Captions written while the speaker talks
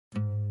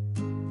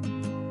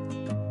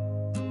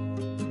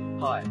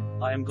Hi,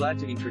 I am glad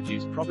to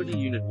introduce Property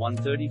Unit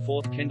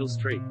 134th Kendall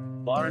Street,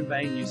 Byron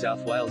Bay, New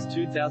South Wales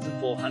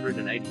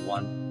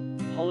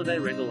 2481. Holiday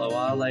rental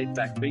OR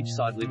laid-back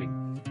beachside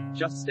living.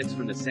 Just steps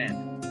from the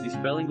sand, this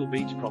Bellingle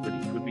beach property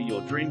could be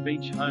your dream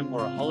beach home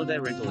or a holiday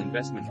rental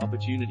investment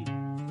opportunity.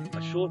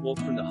 A short walk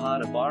from the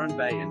heart of Byron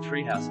Bay and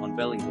Treehouse on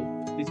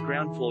Bellingle, this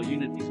ground floor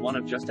unit is one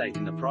of just 8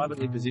 in the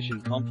privately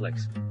positioned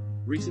complex.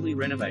 Recently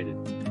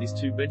renovated, this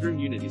 2-bedroom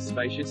unit is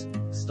spacious,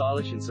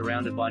 stylish and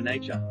surrounded by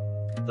nature.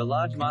 The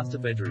large master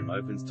bedroom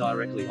opens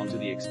directly onto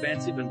the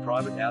expansive and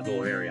private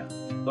outdoor area.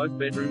 Both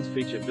bedrooms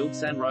feature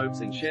built-in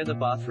robes and share the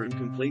bathroom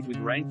complete with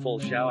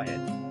rainfall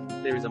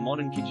showerhead. There is a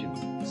modern kitchen,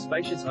 a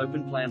spacious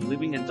open-plan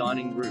living and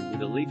dining room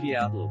with a leafy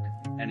outlook,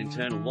 an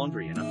internal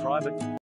laundry and a private